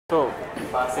So,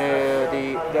 as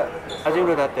you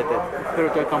know that the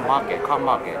Puerto Rican market, car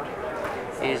market,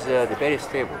 is very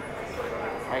stable,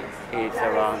 right? It's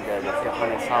around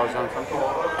 100,000 something.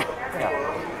 Yeah.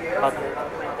 But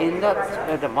in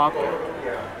that the market,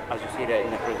 as you see that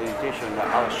in the presentation, that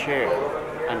our share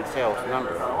and sales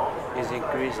number is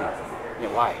increasing.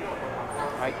 Yeah, why?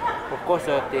 Right? Of course,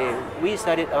 we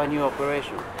started our new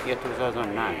operation year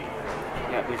 2009.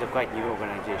 Yeah, with a quite new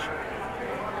organization.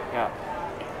 Yeah.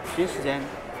 Since then,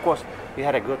 of course, we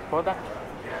had a good product.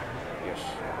 Yes.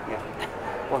 Yeah.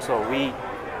 Also, we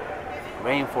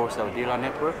reinforced our dealer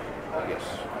network. Yes.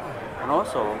 And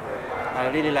also, I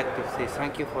really like to say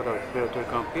thank you for the Puerto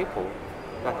Rican people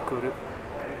that could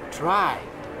try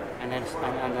and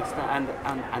understand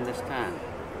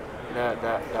the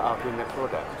Hyundai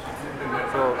products.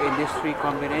 So in these three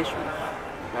combinations,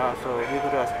 so we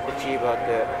could achieve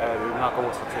the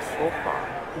remarkable success so far.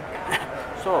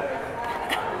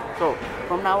 So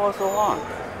from now also on,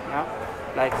 yeah,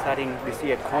 like starting this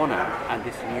year Kona and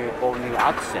this all new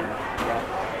accent, yeah,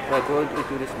 we're going to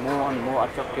do this more and more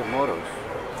attractive models.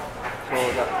 So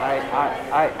that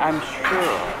I'm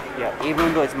sure, yeah,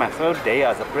 even though it's my third day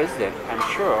as a president, I'm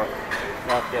sure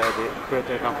that the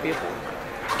Puerto Rican people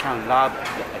can love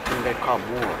the Hyundai car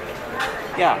more.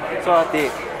 Yeah.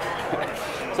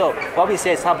 So what we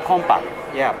say subcompact,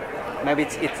 yeah, maybe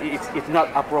it's not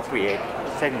appropriate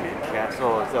segment. Yeah.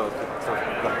 So the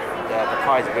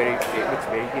car is it looks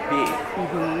very big,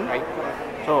 right?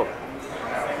 So,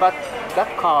 but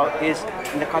that car is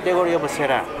in the category of a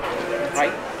sedan,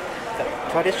 right? The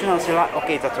traditional sedan,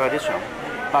 okay, it's a tradition,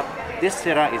 but this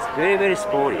sedan is very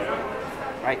sporty,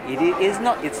 right? It's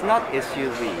not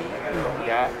SUV,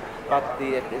 yeah, but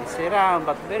the sedan,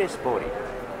 but very sporty.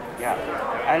 Yeah,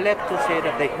 I like to say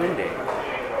that the Hyundai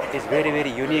is very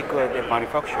unique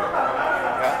manufacturer,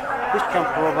 yeah, which can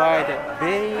provide a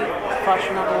very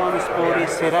fashionable and sporty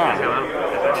sedan,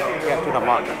 yeah, to the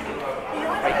market.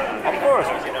 Right? Of course,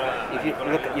 if you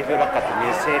look at the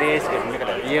Mercedes, if you look at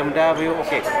the BMW,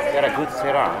 okay, there are good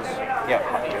sedans, yeah,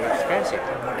 but they're expensive,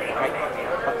 right?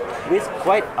 But with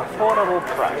quite affordable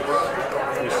price,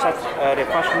 with such the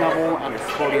fashionable and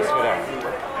sporty sedan,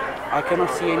 I cannot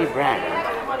see any brand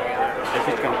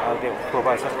that can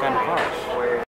provide such kind of cars.